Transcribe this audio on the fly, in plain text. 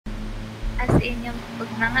As in yung pag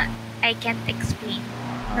mga I can't explain.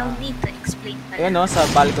 No need to explain pala. Ayun no, sa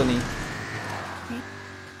balcony.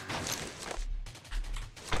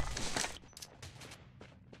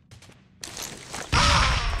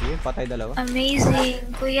 Ayun, patay dalawa. Amazing.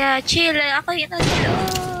 Kuya, chill. Ako yun ang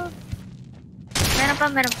loob. Meron pa.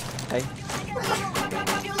 Ay.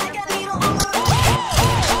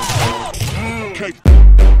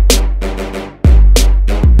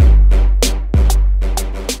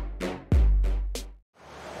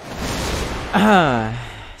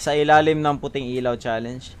 Sa ilalim ng puting ilaw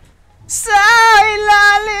challenge. Sa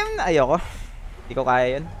ilalim na... Ayoko. Hindi ko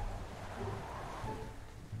kaya yun.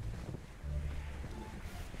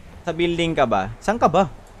 Sa building ka ba? Saan ka ba?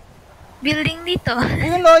 Building dito.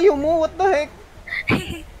 Ayun, layo mo. What the heck?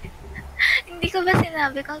 Hindi ko ba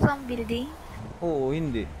sinabi kung saan building? Oo,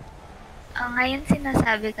 hindi. Ngayon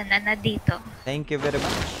sinasabi ko na dito. Thank you very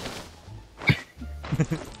much.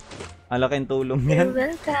 Malaking tulong yan. You're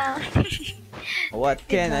welcome. What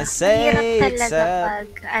can I say? Hirap talaga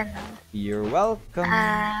pag ano. You're welcome.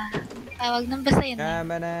 Tawag nang basta yun.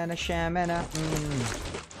 Shamana, shamana.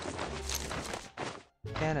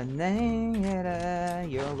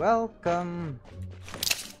 You're welcome.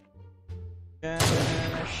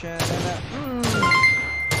 Shamana, shamana.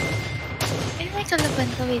 Ay, may kalaban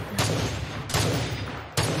ka. Wait lang.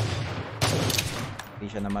 Hindi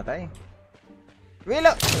siya namatay.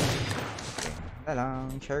 Reload! Wala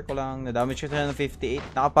lang. Share ko lang. Na-damage ko siya ng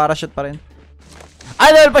 58. Naka-parachute pa rin.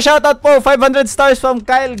 Idol, pa-shoutout po! 500 stars from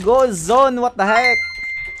Kyle Jazon. What the heck?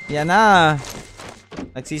 Yan na.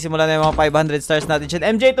 Nagsisimula na yung mga 500 stars natin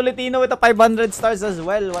dyan. MJ Tolentino with a 500 stars as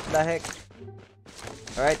well. What the heck?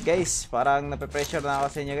 Alright guys. Parang nape-pressure na ako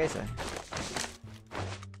sa inyo guys.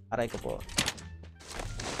 Aray ko po.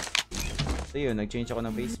 So yun, nag-change ako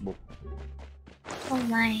ng Facebook. Oh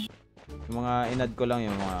my. Yung mga inad ko lang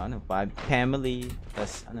yung mga ano, family,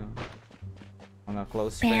 tas ano, mga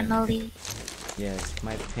close family. Friends. Yes,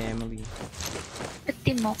 my family.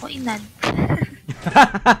 Pati mo ko inad.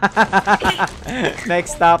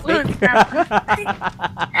 Next topic.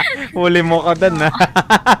 Huli mo ka dun, ha?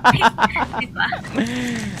 Diba?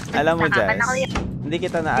 Alam mo, Jazz, hindi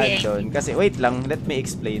kita na-add doon. Kasi, wait lang, let me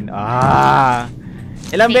explain.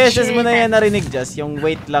 Ilang beses mo na yan narinig, Jazz, yung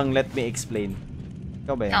wait lang, let me explain.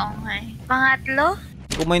 Ikaw ba yan? Oo nga. Pangatlo?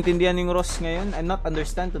 Kung maintindihan yung ROS ngayon, I'm not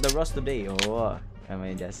understand to the ROS today. Oo. Kama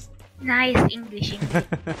yun, Jazz. Nice English.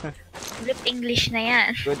 Flip English na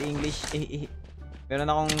yan. Good English. Meron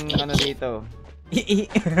akong ano dito.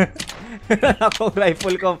 Meron akong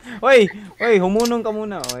rifle ko. Hoy, humunong ka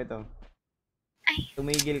muna. Oh, ito. Ay.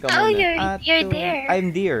 Tumigil ka muna. Oh, you're there. I'm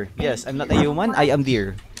deer. Yes, I'm not a human. I am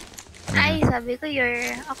deer. Ay, sabi ko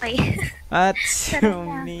you're okay. At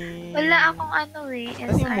me. Wala akong ano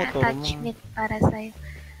SR attachment para sa'yo.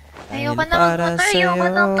 Ayoko na magmotor. Ayoko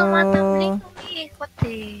nang tumatambling. Umiikot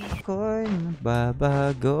Ako'y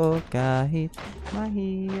magbabago kahit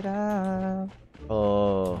mahirap.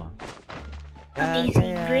 Oh.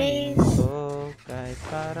 Amazing Grace. Kahit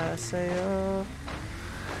para sa'yo.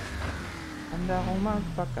 Handa akong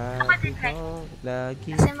magpakatito.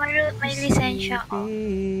 Lagi kasi may lisensya ko.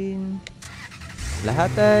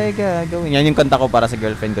 Lahat ay gagawin. Yan yung kanta ko para sa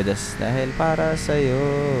girlfriend ko, just dahil para sa'yo.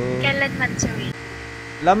 Kailan man, sorry.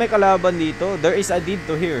 Wala, may kalaban dito. There is a deed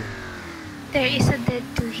to hear. There is a deed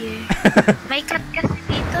to hear. May cut kasi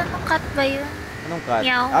dito. Anong cut ba yun? Anong cut?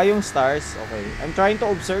 Meow. Yung stars. Okay. I'm trying to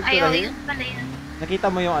observe to the hill. Yun pala yun.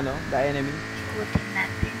 Nakita mo yung ano? The enemy? Ikutin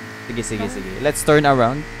natin. Sige. Let's turn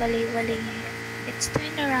around. Bali. Let's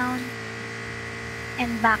turn around.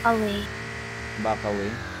 And back away. Back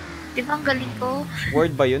away. Di ba ang galing ko?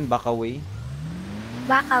 Word ba yun? Back away?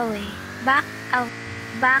 Back away. Back out.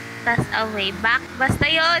 Back tas away. Back. Basta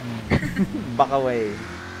yun. Back away.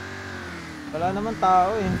 Wala naman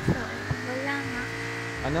tao eh. So, wala nga.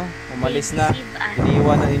 Ano? Umalis na.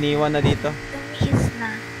 Iniwan na dito. Tumihis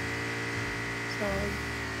na. So,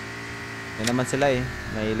 yan naman sila eh.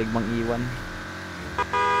 Mahilig mang iwan.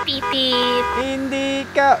 Pipip. Hindi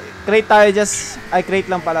ka. Crate tayo just. Ay, crate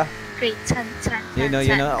lang pala. Crate. San. You know.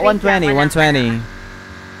 120. 120.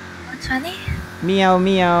 Meow.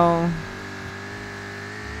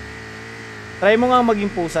 Try mo nga maging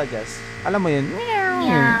pusa, Jazz. Alam mo yun?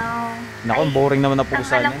 Meow. Naku, boring naman na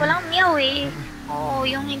pusa niya. Alam ko lang meow eh. Oo,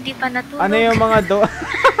 yung hindi pa natulog. Ano yung mga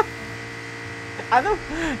ano?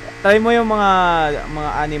 Try mo yung mga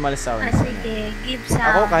animal sounds. Sige, give sound.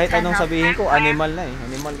 Ako kahit anong sabihin ko, animal na eh.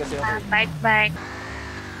 Animal kasi ako. Bark.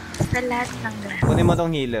 Basta lahat ng grass. Kunin mo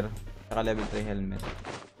tong healer. Saka level 3 helmet.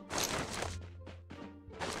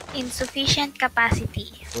 Insufficient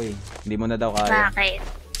capacity. Uy, hindi mo na daw kaya.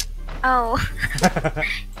 Bakit? Oh.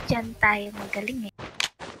 dyan tayo magaling eh.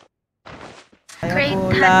 Ayaw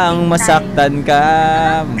ko lang masaktan ka.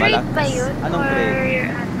 Crate ba yun? Anong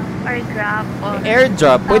crate? Or drop? Or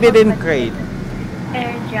Airdrop. Pwede din crate.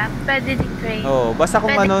 Airdrop. Pwede din crate. Oo. Basta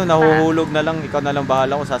kung Pwede nahuhulog na lang, ikaw na lang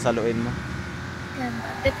bahala kung sasaluin mo.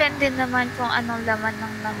 Depende naman kung anong laman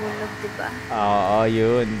ng nahulog, diba? Oo,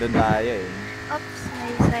 yun. Doon tayo eh. Oops,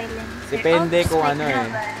 may silence. Depende kung may ano eh.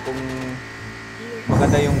 kinaban. Kung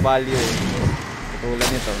maganda yung value eh. Tulad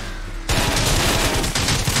nito.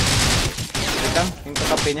 Wait lang, yung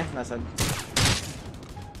katapi niya, nasan?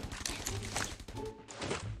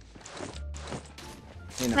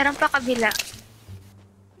 Meron pa kabila.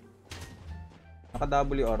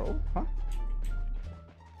 Naka-WRO? Ha?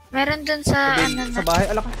 Meron dun sa Sa bahay,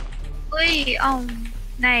 ala ka. Uy,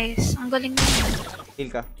 nice. Ang galing mo.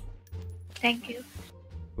 Heal ka. Thank you.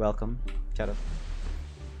 Welcome. Charot.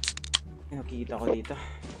 Nakikita ko dito.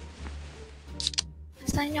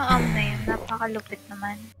 Saan yung na yun? Napakalupit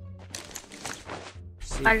naman.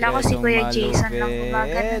 Kala ko si Kuya Jazon lang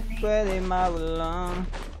gumagano eh. Pwede mawalang.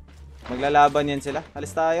 Maglalaban yan sila.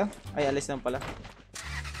 Alis tayo. Ay, alis lang pala.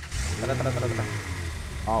 Tara.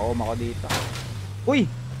 Oo, mako dito. Uy!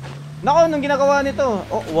 Nako, anong ginagawa nito?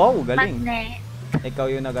 Oh, wow, galing. Magnet. Ikaw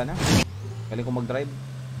yung nagana. Galing ko mag-drive.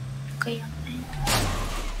 Kaya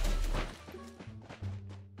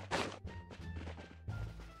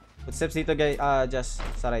Footsteps dito guys, just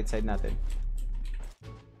sa right side natin.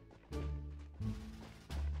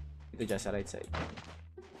 Ito just sa right side.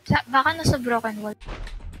 Baka nasa broken wall.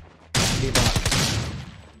 Dito nga.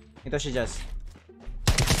 Ito si Jazz.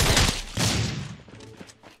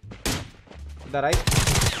 The right.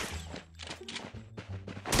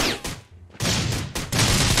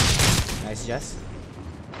 Nice Jazz.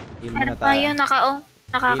 Heal muna tayo. Ayun,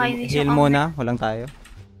 nakakainis Heal muna, walang tayo.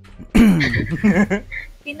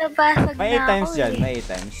 Pinabasag May 8 na times ako dyan, eh. may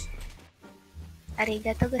 8 times.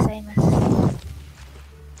 Arigato gozaimasu.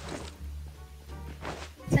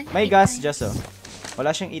 May gas, Jazz oh.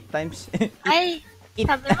 Wala siyang 8 times. Ay,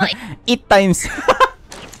 sabi mo 8 times.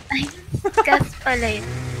 ay, gas pala yun.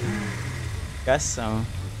 Gas, oh.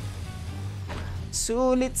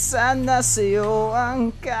 Sulit sana sa'yo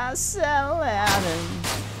ang kasalanan.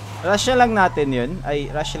 Rush lang natin yun.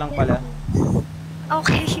 Ay, rush lang pala.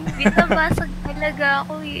 Okay, binabasag talaga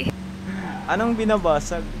ako eh. Anong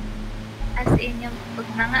binabasag? As in yung pag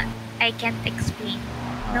na nga, I can't explain.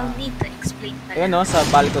 No need to explain pala. Ayun no, sa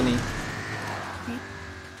balcony.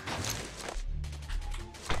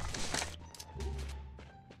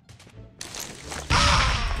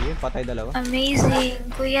 Ayun, patay dalawa. Amazing.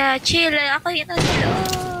 Kuya, chill. Ako yun na sila.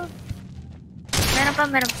 Oh. Meron pa.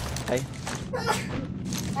 Ay.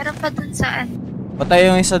 Meron pa dun saan. Patay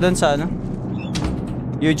yung isa dun sa ano?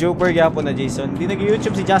 YouTuber yapon na Jazon. Hindi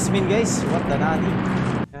nag-YouTube si Jasmine guys. What the nani?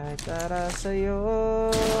 Kahit para sa'yo.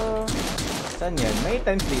 Saan yan? May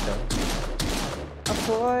times dito.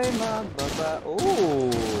 Ako'y magbaba.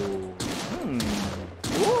 Oh.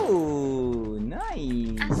 Oh.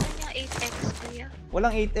 Nice. Asan yung 8x, kuya?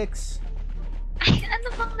 Walang 8x. Ay, ano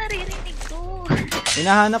bang naririnig ko?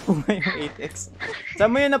 Hinahanap ko nga yung 8x.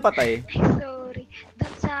 Saan mo yun napatay? Ay, sorry.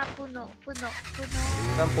 Dun sa puno.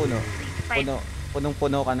 Saan puno? 25.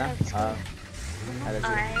 Punong-puno ka na? Let's go. Let's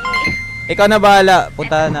go. Ay. Ikaw na bahala.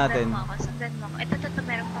 Puntahan natin. Sundan mo ako. Ito,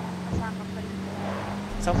 meron pang kasama pala.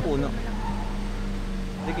 Saan puno?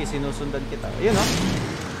 Sige, sinusundan kita. Ayun oh.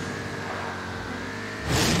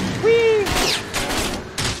 Whee!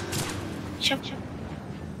 Shop.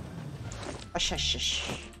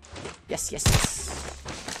 Shush. Yes.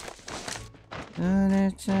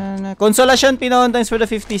 Consolation Pinoon, thanks for the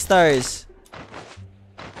 50 stars.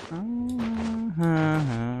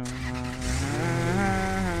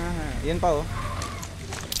 Yan pa oh.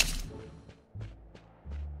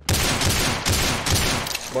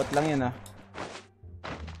 Bot lang yan ah.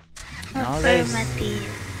 Affirmative.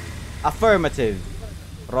 Affirmative.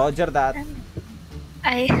 Roger that.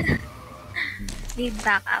 Ay. Need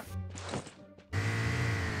backup.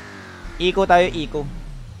 Iko tayo, Iko.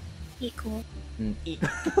 Iko. Iko.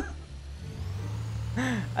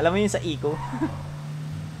 Alam mo yun sa Iko?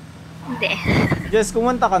 Hindi. Jess,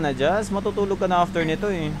 kumanta ka na, Jess. Matutulog ka na after nito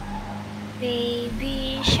eh.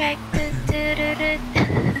 Baby shark.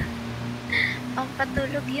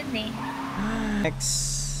 Pampatulog yun eh. Next.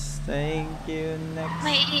 Thank you. Next.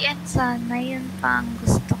 May i-end sana. Yun pa ang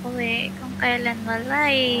gusto ko eh. Kung kailan wala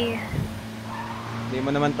eh. Hindi mo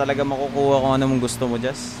naman talaga makukuha kung ano mong gusto mo,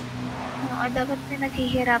 Jess. Oo, dapat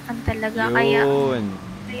pinaghihirapan talaga. Yun.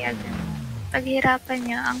 Kaya ganun. Paghirapan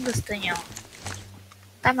nyo ang gusto nyo.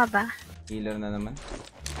 Tama ba? Healer na naman.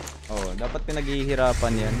 Oo, dapat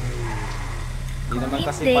pinaghihirapan yan. Hindi naman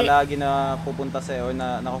kasi Hindi. palagi na pupunta sa'yo o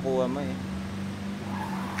na nakukuha mo eh.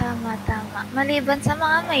 Tama. Maliban sa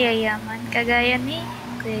mga mayayaman, kagaya ni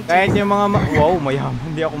Kuya Kahit Jazon. yung mga wow, mayaman.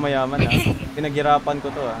 Hindi ako mayaman ha. Pinaghirapan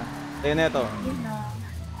ko to ha. Tayo na ito. You know.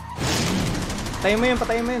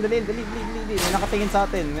 Patayin mo yun. Dali. May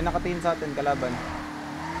nakatingin sa atin, kalaban.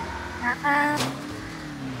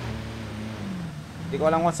 Hindi ko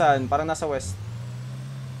alam kung saan. Parang nasa west.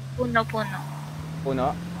 Puno. Puno?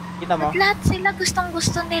 Kita mo? At lahat sila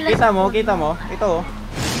gustong-gusto nila Kita sa mo? puno. Kita mo? Ito oh.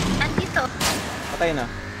 Andito. Patay na.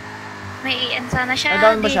 May iyan sana siya.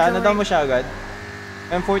 Nadown ba siya? Nadown mo siya agad?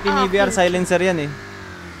 M14 EBR silencer yan eh.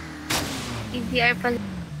 EBR pala.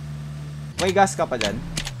 May gas ka pa dyan?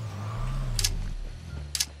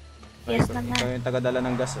 Yes Ito naman. yung tagadala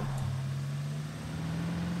ng gas oh.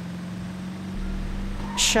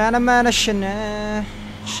 Siya naman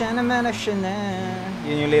na.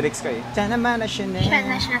 Yun yung lyrics ko eh. Siya naman na. Siya na.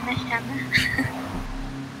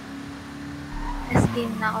 As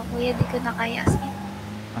game na ako. Kuya, di ko na kaya as game.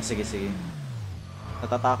 Ah, sige.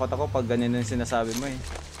 Natatakot ako pag ganun yung sinasabi mo eh.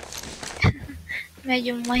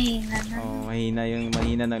 Medyo mahina na. Oh,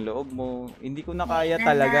 mahina ng loob mo. Hindi ko na kaya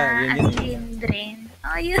talaga. Yun As in drain.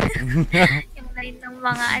 Oh, yun. Yung line ng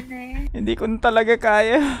mga ano eh. Hindi ko na talaga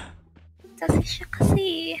kaya.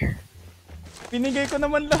 Kasi Binigay ko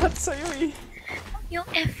naman lahat sa'yo eh. yung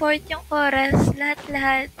effort, yung oras,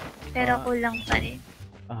 lahat. Pero kulang pa rin.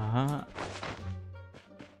 Ah,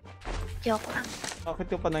 Joke lang. bakit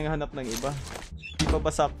ko pa nanghanap ng iba? Di pa ba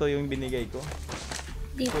sakto yung binigay ko?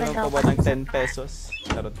 Di pa Kulang daw. pa ba ng 10 pesos?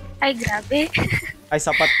 Charot. Ay, grabe. Ay,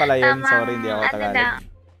 sapat pala yun. Tamang, Sorry, hindi ako Tagalog.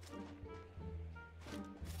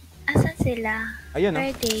 Asan sila? Ayun oh.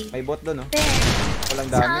 Birthday. May bot doon oh. There. Walang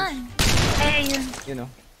damage. Saan? Ayun. Yun oh.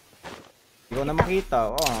 Hindi ko na makita.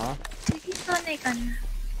 Oh. Sige, tunay ka na.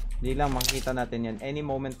 Hindi lang makikita natin yan. Any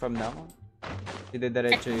moment from now.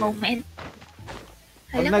 Diretso yun. Moment.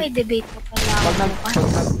 Pag Alam, may debate pa pala Pag ako bukas.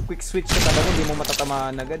 nag-quick switch ka talaga, hindi mo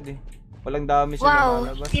matatamaan agad eh. Walang damage yung Wow,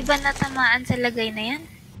 lumalabas. di ba natamaan sa lagay na yan?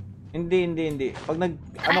 Hindi. Pag ano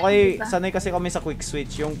Ay, kayo, diba? sanay kasi kami sa quick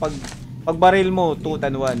switch. Yung pag barrel mo, 2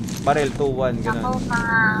 10 1. Barrel 2 1, Ako, ganun.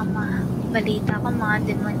 mga balita ko, mga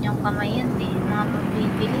demonyong kamay yan eh. Mga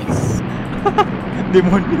mabibilis.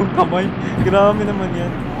 Demonyong kamay. Grabe naman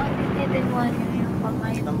yan. Mga demonyo yung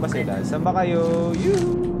kamay. Saan ba sila? Saan ba kayo?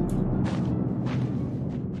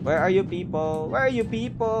 Where are you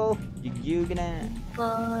people? You gonna.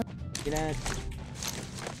 But,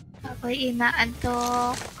 ako'y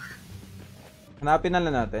inaantok. Hanapin na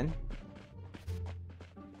lang natin.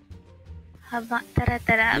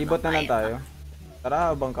 Tara. Libot na lang tayo. Tara,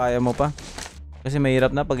 habang kaya mo pa. Kasi mahirap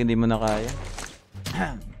na pag hindi mo na kaya.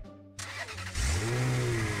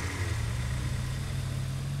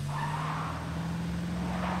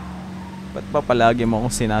 Ba't ba palagi mo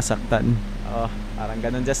akong sinasaktan? Oh, parang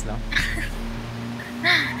ganun just, no?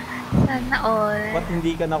 Sana all. Ba't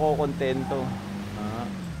hindi ka nakokontento?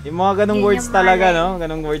 Yung mga ganung Yun words yung talaga, malay. no?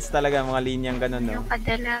 Ganung words talaga, mga linyang ganun, no? Yung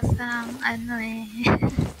kadalasang ano eh.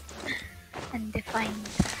 Undefined.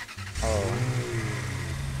 Oo.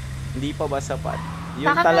 Hindi pa ba sapat? Yung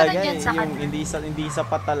Baka talaga meron dyan eh, sa yung kanal. hindi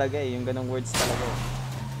sapat talaga eh, yung ganung words talaga.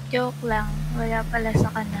 Joke lang. Wala pala sa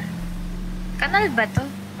kanal. Kanal ba to?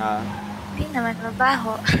 Ah, Hindi naman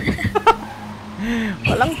mabaho.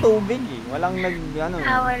 walang tubig eh. Walang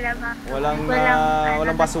Wala ba?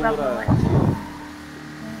 walang basura. nagbabawas.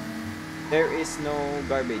 There is no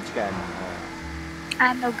garbage can.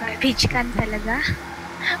 Ano, garbage can talaga?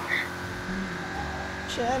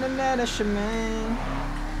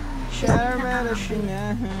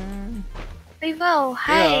 Ay, wow.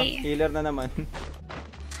 Hi. Healer na naman.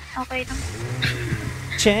 Okay lang.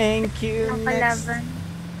 Thank you. Ang Next. kalaban.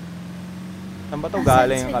 Saan ba to Asan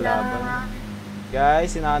galing yung sila? kalaban? Guys,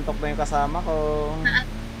 sinaantok na yung kasama ko.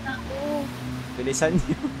 Ako. Bilisan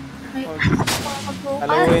nyo. May Oh.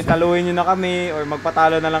 bukas. Taluin nyo na kami or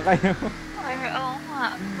magpatalo na lang kayo. Or oo nga.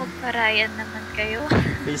 Magparayan naman kayo.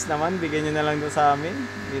 Please naman, bigyan nyo na lang doon sa amin.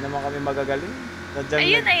 Hindi naman kami magagaling.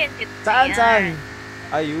 Ayun. Kita Saan?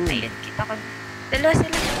 Ayun. Ayun, kita ko. Dalawa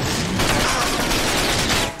sila.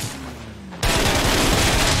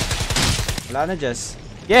 Wala na, Jess.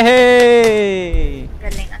 Yehey! Ang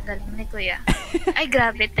galing ni Kuya. Ay,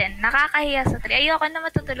 grabe, 10. Nakakahiya sa 3. Ayoko na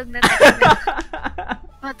matutulog na talaga.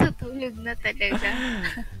 Matutulog na talaga.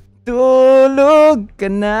 Tulog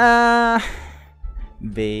ka na,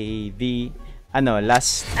 baby.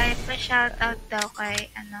 Last. Ay, pa-shoutout daw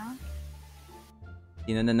kay,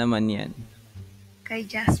 Sino na naman yan? kay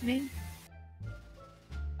Jasmine.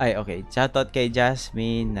 Ay, okay. Shoutout kay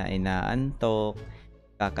Jasmine na inaantok.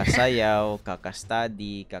 kakasayaw,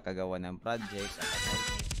 kakastudy, kakagawa ng project,